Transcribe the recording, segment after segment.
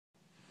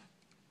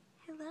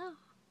Hello,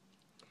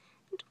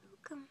 and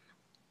welcome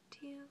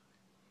to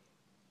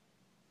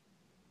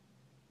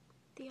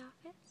the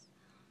office.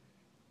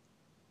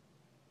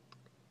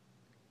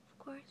 Of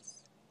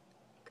course,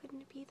 I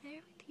couldn't be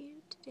there with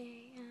you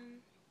today,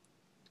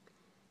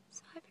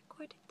 so I've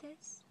recorded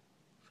this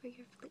for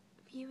your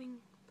viewing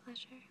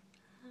pleasure.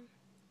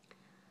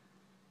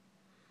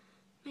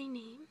 My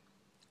name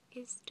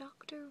is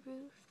Dr.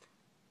 Ruth.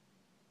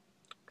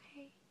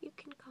 Okay, you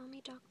can call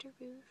me Dr.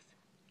 Ruth.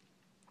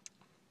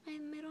 My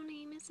middle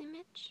name is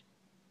Image,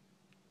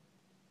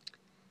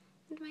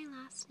 and my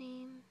last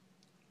name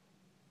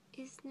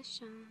is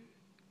Nishon,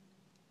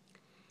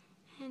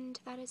 and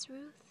that is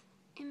Ruth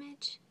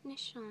Image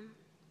Nishon.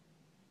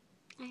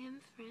 I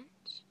am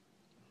French.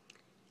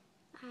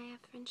 I have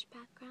French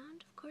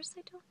background. Of course,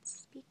 I don't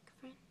speak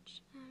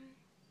French,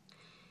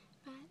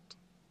 but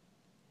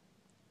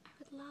I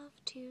would love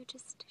to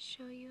just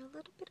show you a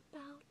little bit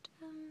about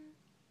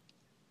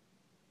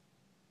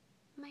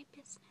my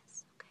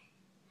business, okay?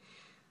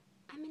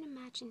 I'm an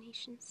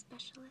imagination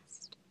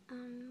specialist.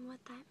 What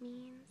that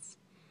means,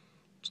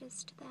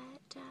 just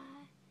that,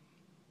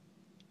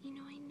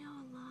 I know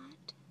a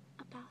lot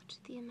about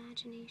the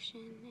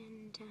imagination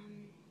and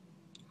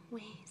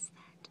ways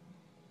that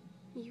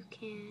you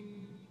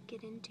can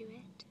get into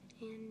it,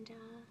 and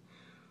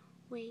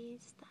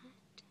ways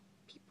that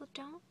people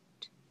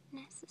don't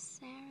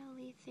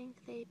necessarily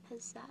think they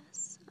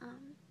possess.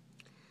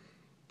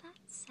 That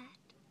said,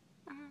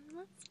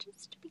 let's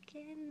just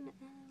begin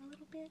a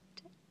little bit.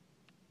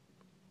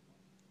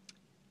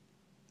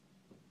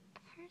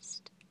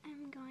 First,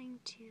 I'm going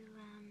to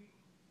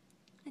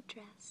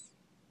address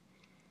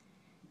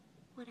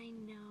what I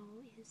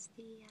know is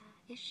the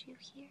issue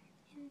here,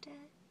 and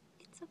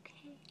it's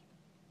okay.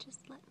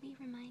 Just let me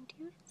remind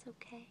you it's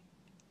okay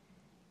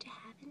to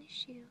have an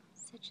issue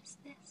such as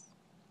this.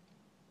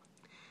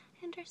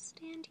 I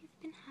understand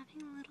you've been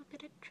having a little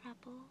bit of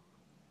trouble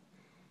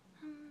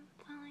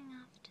falling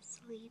off to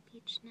sleep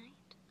each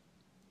night.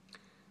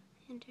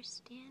 I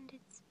understand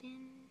it's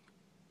been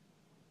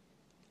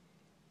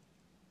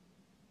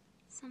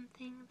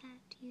something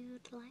that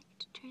you'd like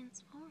to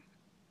transform.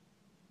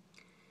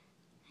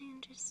 I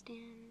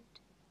understand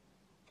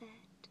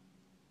that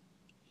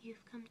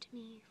you've come to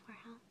me for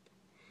help,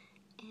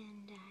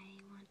 and I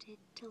wanted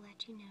to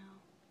let you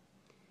know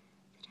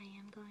that I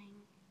am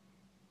going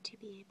to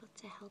be able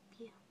to help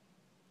you.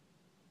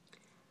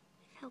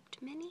 I've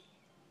helped many,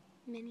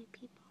 many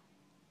people,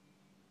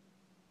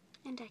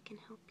 and I can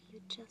help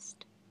you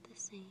just the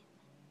same.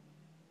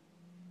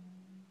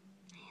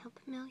 I help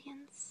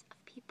millions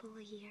of people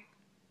a year.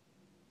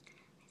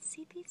 I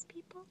see these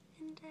people,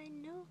 and I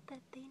know that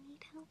they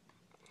need help,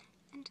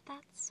 and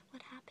that's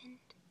what happened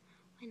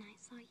when I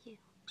saw you.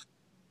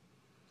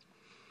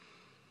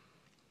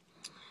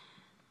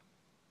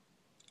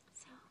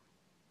 So,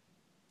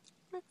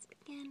 let's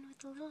begin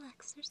with a little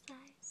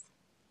exercise,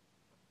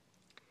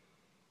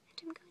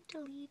 and I'm going to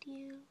lead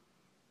you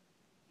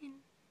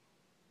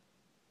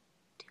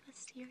into a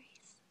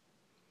series.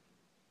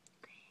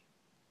 Okay?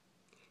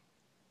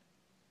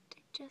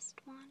 I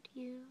just want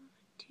you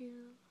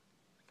to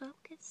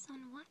focus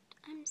on what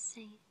I'm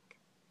saying.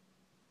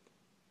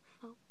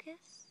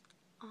 Focus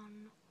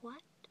on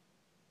what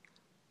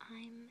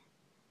I'm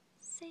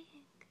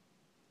saying.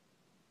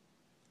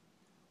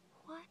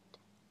 What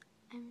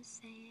I'm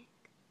saying.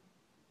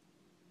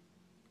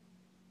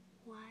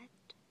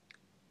 What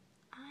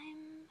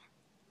I'm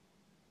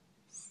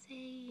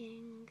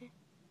saying.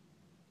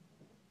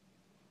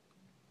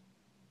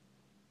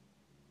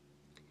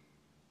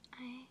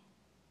 I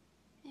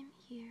am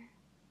here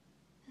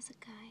as a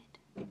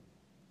guide.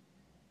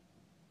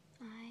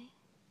 I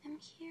am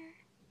here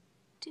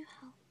to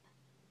help.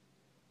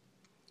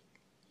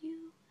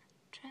 You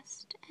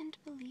trust and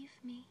believe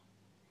me,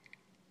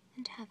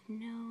 and have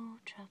no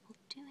trouble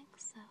doing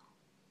so.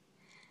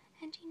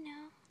 And you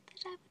know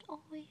that I would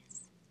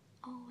always,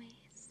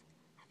 always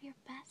have your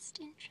best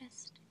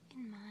interest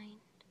in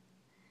mind.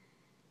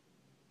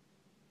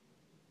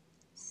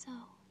 So,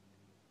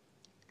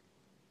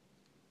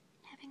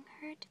 having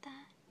heard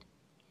that,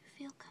 you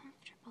feel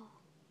comfortable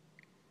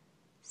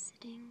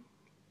sitting,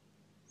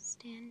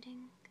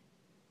 standing,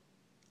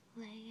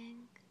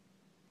 laying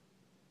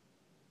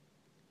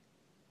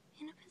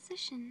in a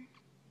position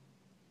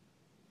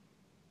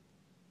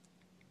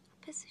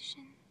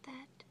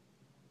that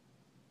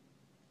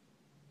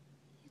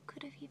you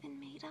could have even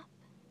made up.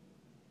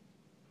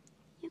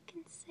 You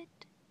can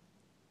sit,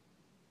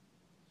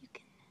 you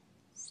can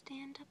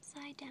stand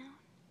upside down.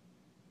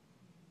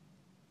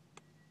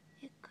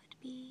 It could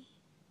be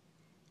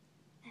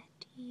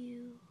that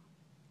you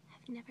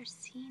have never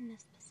seen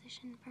this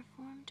position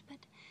performed,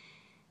 but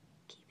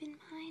keep in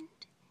mind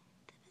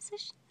the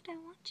position that I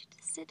want you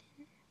to sit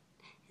in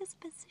is a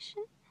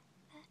position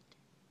that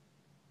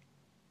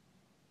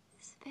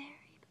is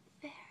very,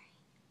 very,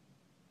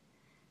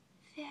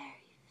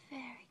 very,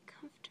 very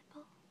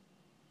comfortable.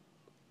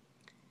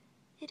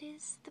 It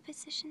is the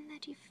position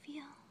that you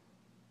feel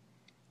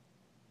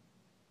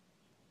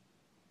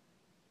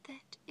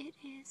that it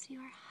is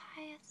your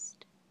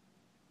highest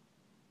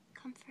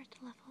comfort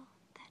level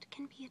that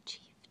can be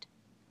achieved.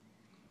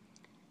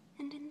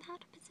 And in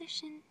that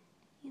position,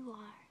 you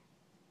are.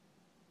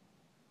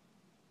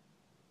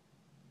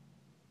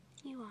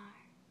 You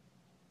are.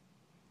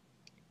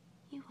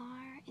 You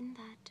are in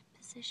that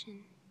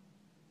position.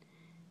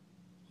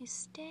 You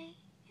stay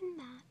in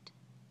that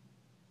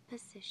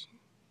position.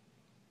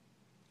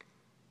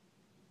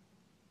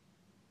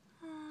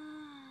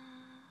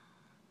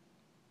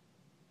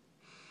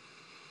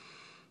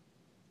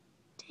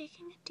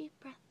 Taking a deep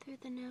breath through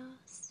the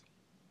nose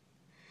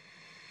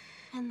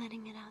and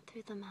letting it out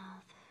through the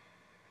mouth.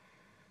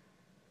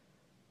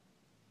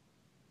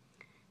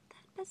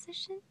 That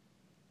position,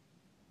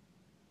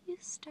 you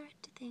start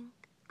to think,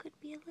 could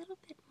be a little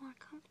bit more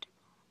comfortable.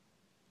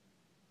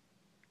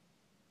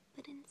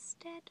 But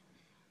instead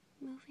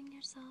of moving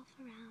yourself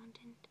around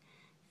and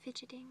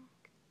fidgeting,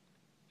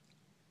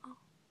 oh,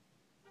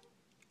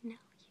 no,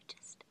 you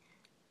just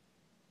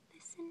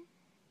listen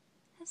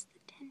as the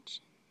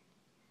tension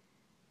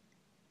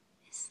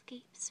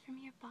escapes from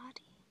your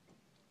body.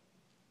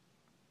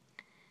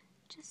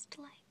 Just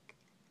like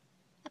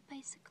a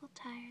bicycle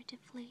tire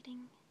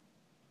deflating,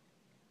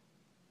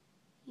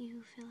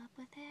 you fill up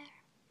with air.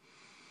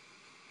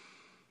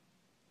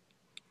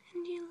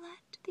 And you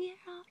let the air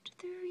out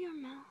through your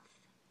mouth.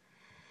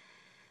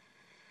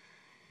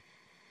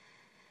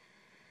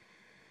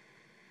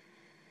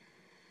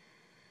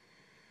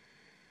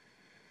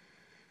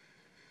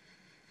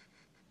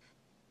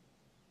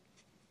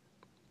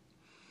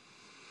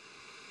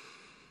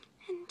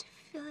 And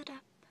fill it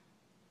up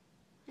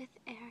with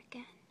air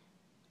again.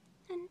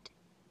 And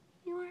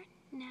you are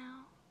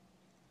now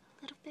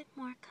a little bit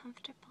more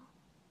comfortable.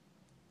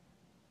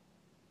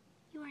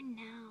 You are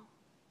now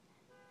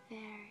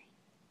very,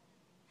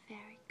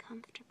 very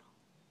comfortable.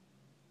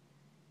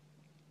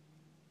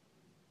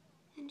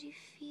 And you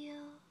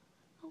feel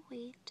a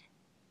weight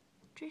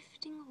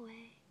drifting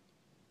away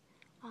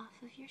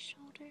off of your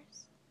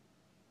shoulders,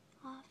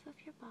 off of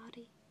your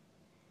body,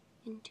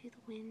 into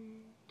the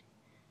wind.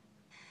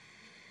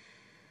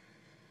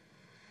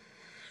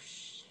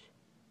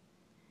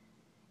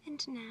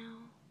 And now,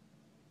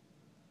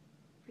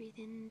 breathe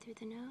in through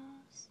the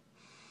nose,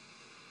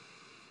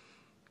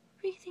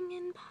 breathing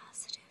in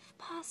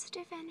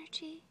positive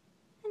energy,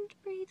 and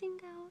breathing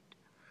out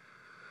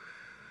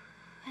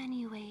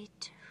any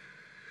weight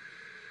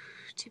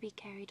to be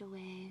carried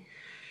away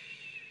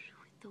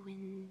with the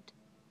wind.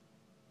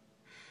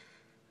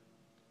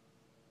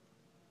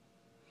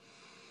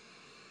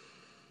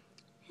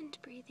 And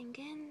breathing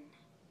in,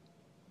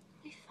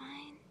 we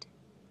find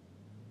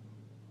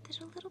that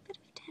a little bit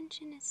of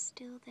tension is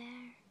still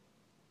there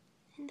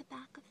in the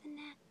back of the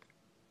neck.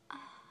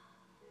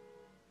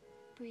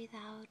 Breathe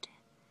out.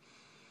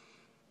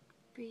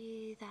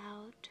 Breathe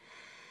out.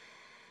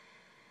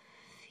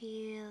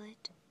 Feel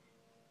it.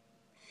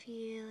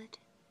 Feel it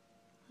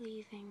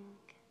leaving.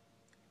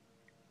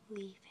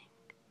 Leaving.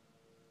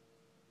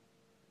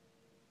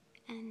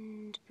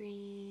 And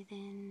breathe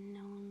in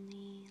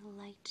only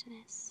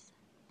lightness,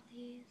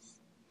 please.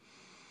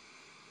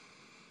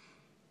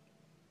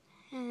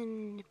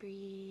 And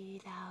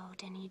breathe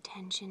out any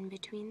tension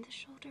between the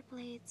shoulder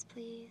blades,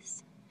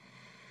 please.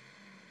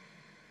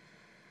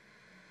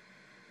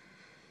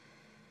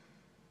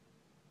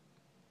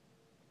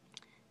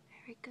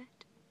 Very good.